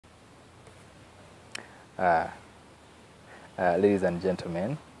Uh, Ladies and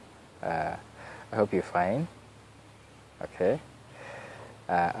gentlemen, I hope you're fine. Okay.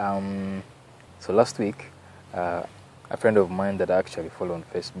 So last week, a friend of mine that I actually follow on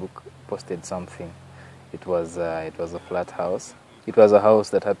Facebook posted something. It was a flat house. It was a house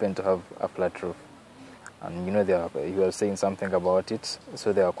that happened to have a flat roof, and he was saying something about it.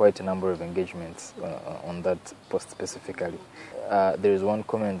 So there are quite a number of engagements on that post specifically. There is one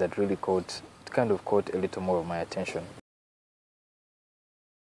comment that really caught a little more of my attention.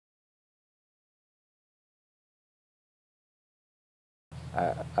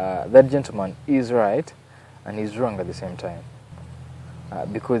 That gentleman is right and he's wrong at the same time,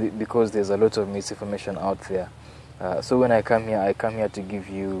 because there's a lot of misinformation out there. So when I come here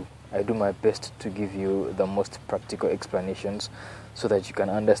to I do my best to give you the most practical explanations so that you can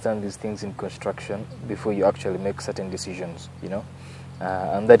understand these things in construction before you actually make certain decisions,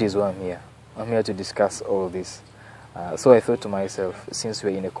 and that is why I'm here. I'm here to discuss all this. So I thought to myself, since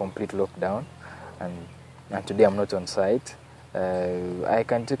we're in a complete lockdown and today I'm not on site, I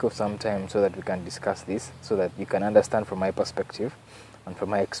can take off some time so that we can discuss this, so that you can understand from my perspective and from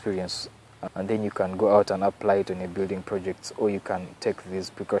my experience, and then you can go out and apply it on your building projects, or you can take these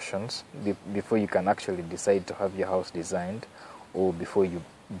precautions before you can actually decide to have your house designed, or before you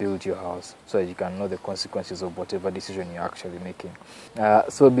build your house, so that you can know the consequences of whatever decision you're actually making.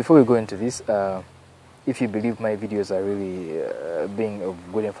 So before we go into this, if you believe my videos are really being of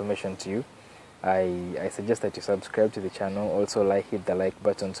good information to you, I suggest that you subscribe to the channel. Also hit the like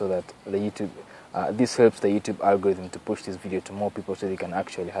button, so that the YouTube this helps the YouTube algorithm to push this video to more people, so they can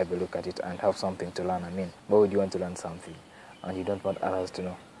actually have a look at it and have something to learn. I mean, why would you want to learn something and you don't want others to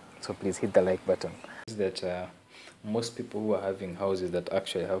know? So please hit the like button. That most people who are having houses that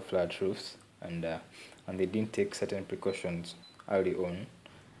actually have flat roofs and they didn't take certain precautions early on,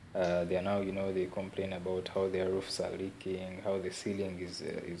 they are now, they complain about how their roofs are leaking, how the ceiling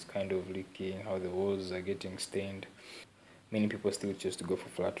is kind of leaking, how the walls are getting stained. Many people still choose to go for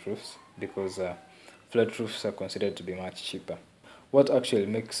flat roofs because flat roofs are considered to be much cheaper. What actually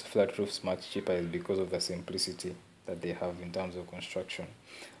makes flat roofs much cheaper is because of the simplicity that they have in terms of construction.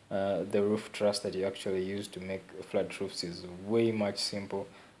 The roof truss that you actually use to make flat roofs is way much simple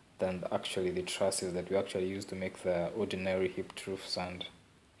than actually the trusses that we actually use to make the ordinary hipped roofs and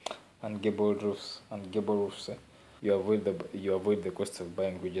gable roofs. You avoid the cost of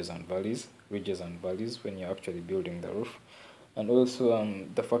buying ridges and valleys when you're actually building the roof. And also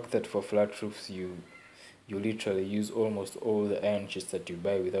the fact that for flat roofs you literally use almost all the iron sheets that you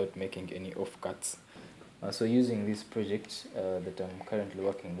buy without making any offcuts. So using this project that I'm currently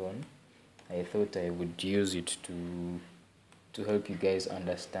working on, I thought I would use it to help you guys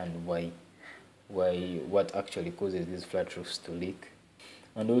understand what actually causes these flat roofs to leak,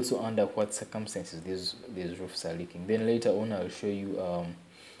 and also under what circumstances these roofs are leaking. Then later on I'll show you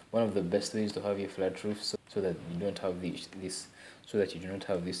one of the best ways to have a flat roof so that you don't have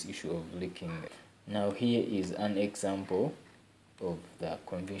this issue of leaking. Now here is an example of the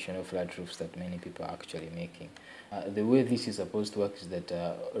conventional flat roofs that many people are actually making. The way this is supposed to work is that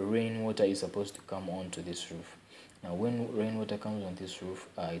rainwater is supposed to come onto this roof. Now when rainwater comes on this roof,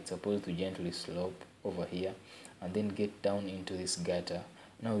 it's supposed to gently slope over here and then get down into this gutter.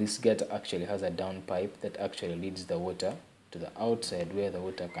 Now this gutter actually has a down pipe that actually leads the water to the outside, where the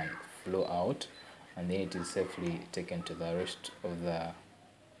water can flow out, and then it is safely taken to the rest of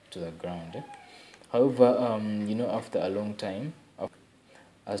the ground. However, after a long time,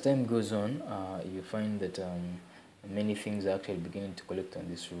 as time goes on, you find that many things are actually beginning to collect on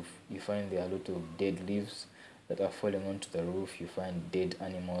this roof. You find there are a lot of dead leaves that are falling onto the roof. You find dead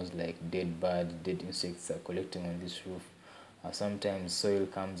animals like dead birds, dead insects are collecting on this roof. Sometimes soil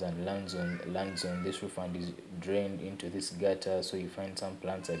comes and lands on this roof and is drained into this gutter, so you find some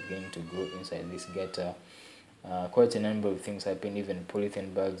plants are beginning to grow inside this gutter. Quite a number of things happen. Even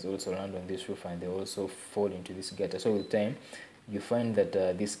polythene bags also land on this roof and they also fall into this gutter. So with time you find that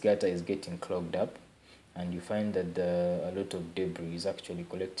this gutter is getting clogged up, and you find that a lot of debris is actually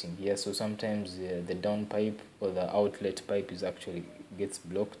collecting here. So sometimes the down pipe or the outlet pipe gets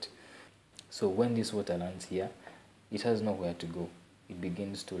blocked. So when this water lands here, it has nowhere to go. It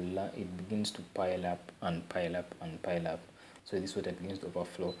begins to pile up and pile up and pile up. So this water begins to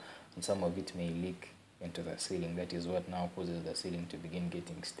overflow, and some of it may leak into the ceiling. That is what now causes the ceiling to begin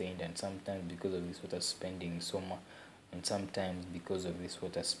getting stained. And sometimes because of this water spending so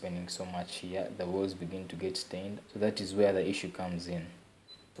much here, the walls begin to get stained. So that is where the issue comes in.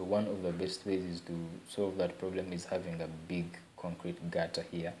 So one of the best ways is to solve that problem is having a big concrete gutter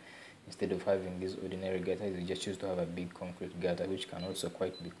here. Instead of having these ordinary gutters, you just choose to have a big concrete gutter, which can also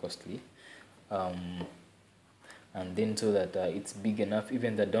quite be costly. and then so that it's big enough.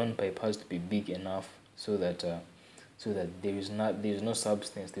 Even the downpipe has to be big enough so that there is no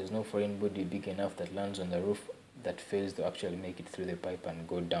substance, there's no foreign body big enough that lands on the roof that fails to actually make it through the pipe and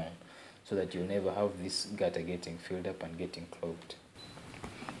go down, so that you'll never have this gutter getting filled up and getting clogged.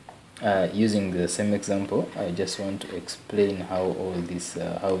 Using the same example, I just want to explain how all this,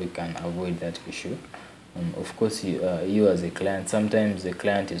 how we can avoid that issue. Of course, you as a client, sometimes the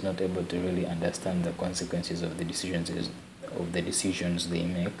client is not able to really understand the consequences of the decisions they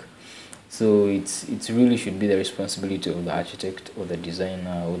make. So it's really should be the responsibility of the architect or the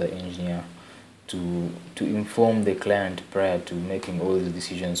designer or the engineer to inform the client prior to making all these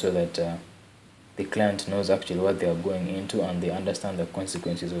decisions, so that the client knows actually what they are going into and they understand the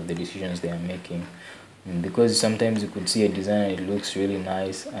consequences of the decisions they are making. Because sometimes you could see a design and it looks really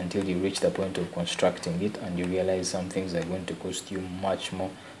nice until you reach the point of constructing it and you realize some things are going to cost you much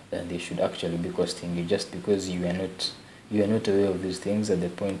more than they should actually be costing you, just because you are not aware of these things at the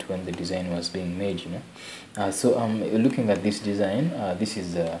point when the design was being made, you know. So looking at this design, this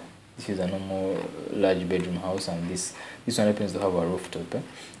is a normal large bedroom house, and this one happens to have a rooftop.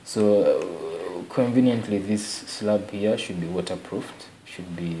 So conveniently, this slab here should be waterproofed,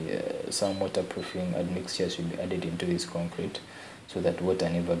 should be some waterproofing admixture should be added into this concrete, so that water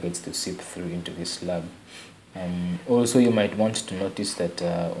never gets to seep through into this slab. Also, you might want to notice that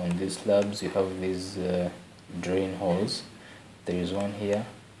on these slabs you have these drain holes. There is one here,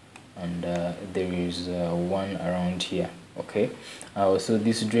 and there is one around here. Okay, so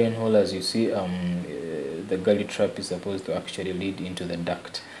this drain hole, as you see, the gully trap is supposed to actually lead into the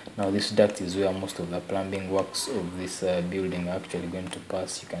duct. Now this duct is where most of the plumbing works of this building are actually going to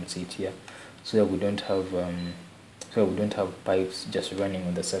pass. You can see it here, so that we don't have pipes just running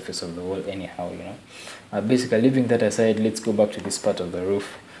on the surface of the wall anyhow, you know. Basically, leaving that aside, let's go back to this part of the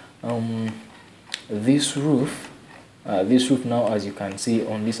roof. This roof now, as you can see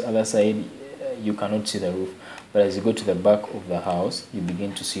on this other side, you cannot see the roof, but as you go to the back of the house, you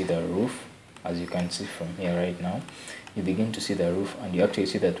begin to see the roof. As you can see from here right now, you begin to see the roof, and you actually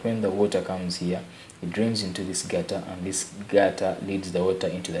see that when the water comes here, it drains into this gutter, and this gutter leads the water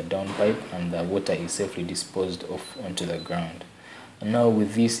into the downpipe, and the water is safely disposed of onto the ground. And now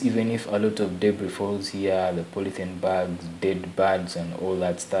with this, even if a lot of debris falls here, the polythene bags, dead birds and all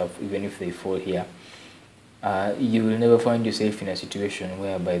that stuff, even if they fall here, you will never find yourself in a situation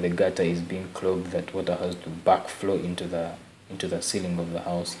whereby the gutter is being clogged, that water has to backflow into the ceiling of the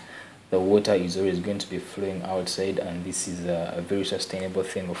house. The water is always going to be flowing outside, and this is a very sustainable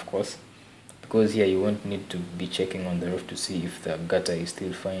thing, of course, because here you won't need to be checking on the roof to see if the gutter is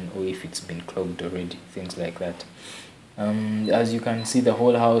still fine or if it's been clogged already, things like that. As you can see, the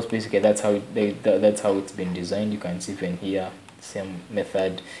whole house, basically that's how it's been designed. You can see even here, same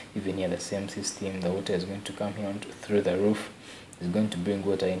method, even here the same system. The water is going to come here through the roof, it's going to bring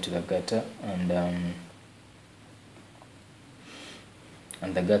water into the gutter, and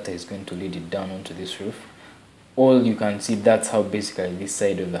the gutter is going to lead it down onto this roof. All you can see, that's how basically this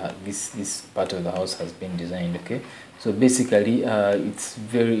side of the this part of the house has been designed. Okay, so basically it's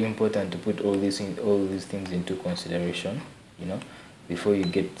very important to put all these things into consideration, you know, before you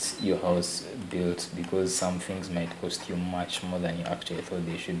get your house built, because some things might cost you much more than you actually thought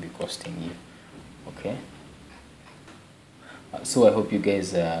they should be costing you. Okay, so I hope you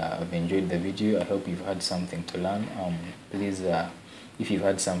guys have enjoyed the video. I hope you've had something to learn. Please, if you've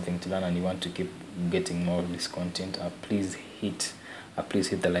had something to learn and you want to keep getting more of this content, please hit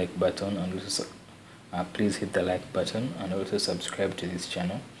the like button, and also please hit the like button and also subscribe to this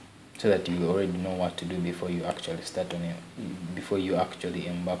channel, so that you already know what to do before you actually start on it, before you actually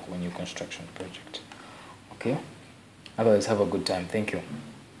embark on your construction project. Okay, otherwise, have a good time. Thank you.